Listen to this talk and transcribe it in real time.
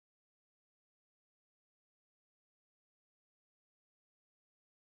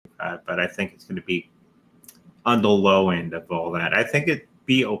but I think it's going to be on the low end of all that. I think it'd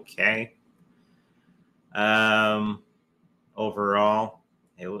be okay. Overall,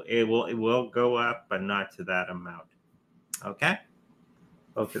 it will go up, but not to that amount. Okay.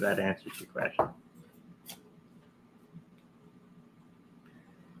 Hopefully that answers your question.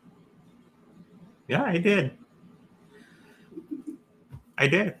 Yeah, I did.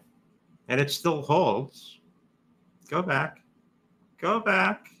 And it still holds. Go back.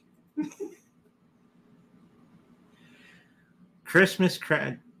 Christmas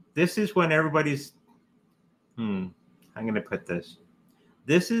this is when everybody's I'm going to put this.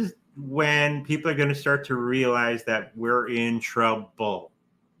 This is when people are going to start to realize that we're in trouble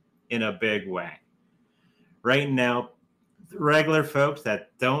in a big way. Right now, regular folks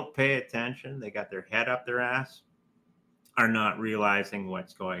that don't pay attention, they got their head up their ass, are not realizing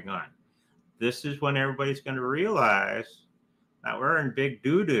what's going on. This is when everybody's going to realize that we're in big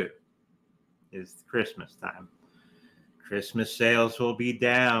doo-doo. It's Christmas time. Christmas sales will be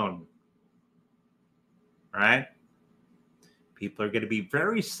down, right? People are going to be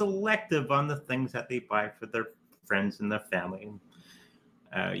very selective on the things that they buy for their friends and their family.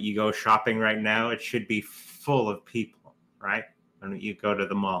 You go shopping right now, it should be full of people, right? When you go to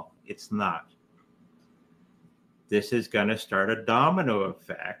the mall, it's not. This is going to start a domino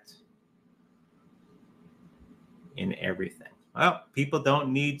effect in everything. Well, people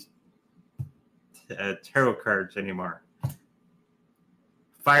don't need tarot cards anymore.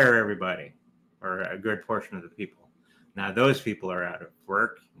 Fire everybody, or a good portion of the people. Now, those people are out of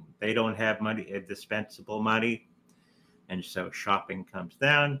work. They don't have money, dispensable money. And so shopping comes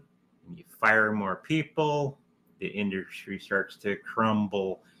down, and you fire more people. The industry starts to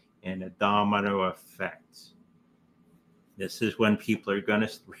crumble in a domino effect. This is when people are going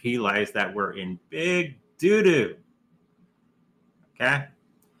to realize that we're in big doo-doo. Okay?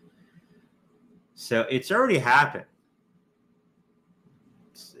 So it's already happened.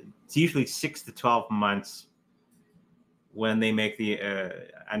 It's usually 6 to 12 months when they make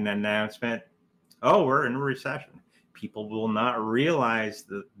an announcement. Oh, we're in a recession. People will not realize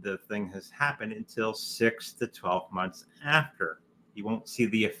the thing has happened until 6 to 12 months after. You won't see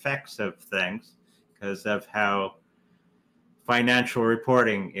the effects of things because of how financial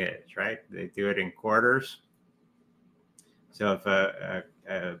reporting is, right? They do it in quarters. So if a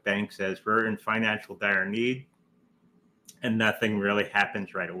bank says we're in financial dire need and nothing really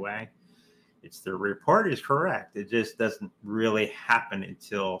happens right away, the report is correct. It just doesn't really happen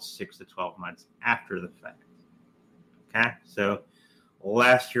until 6 to 12 months after the fact. Okay, so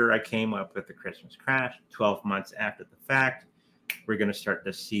last year I came up with the Christmas crash. 12 months after the fact, we're going to start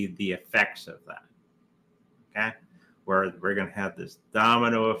to see the effects of that. Okay, where we're going to have this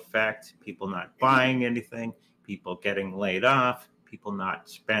domino effect, people not buying anything, people getting laid off, people not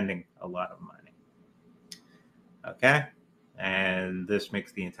spending a lot of money. Okay, and this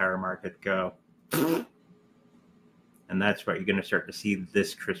makes the entire market go. And that's what you're going to start to see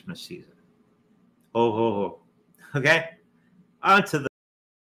this Christmas season. Ho, ho, ho. Okay, on to the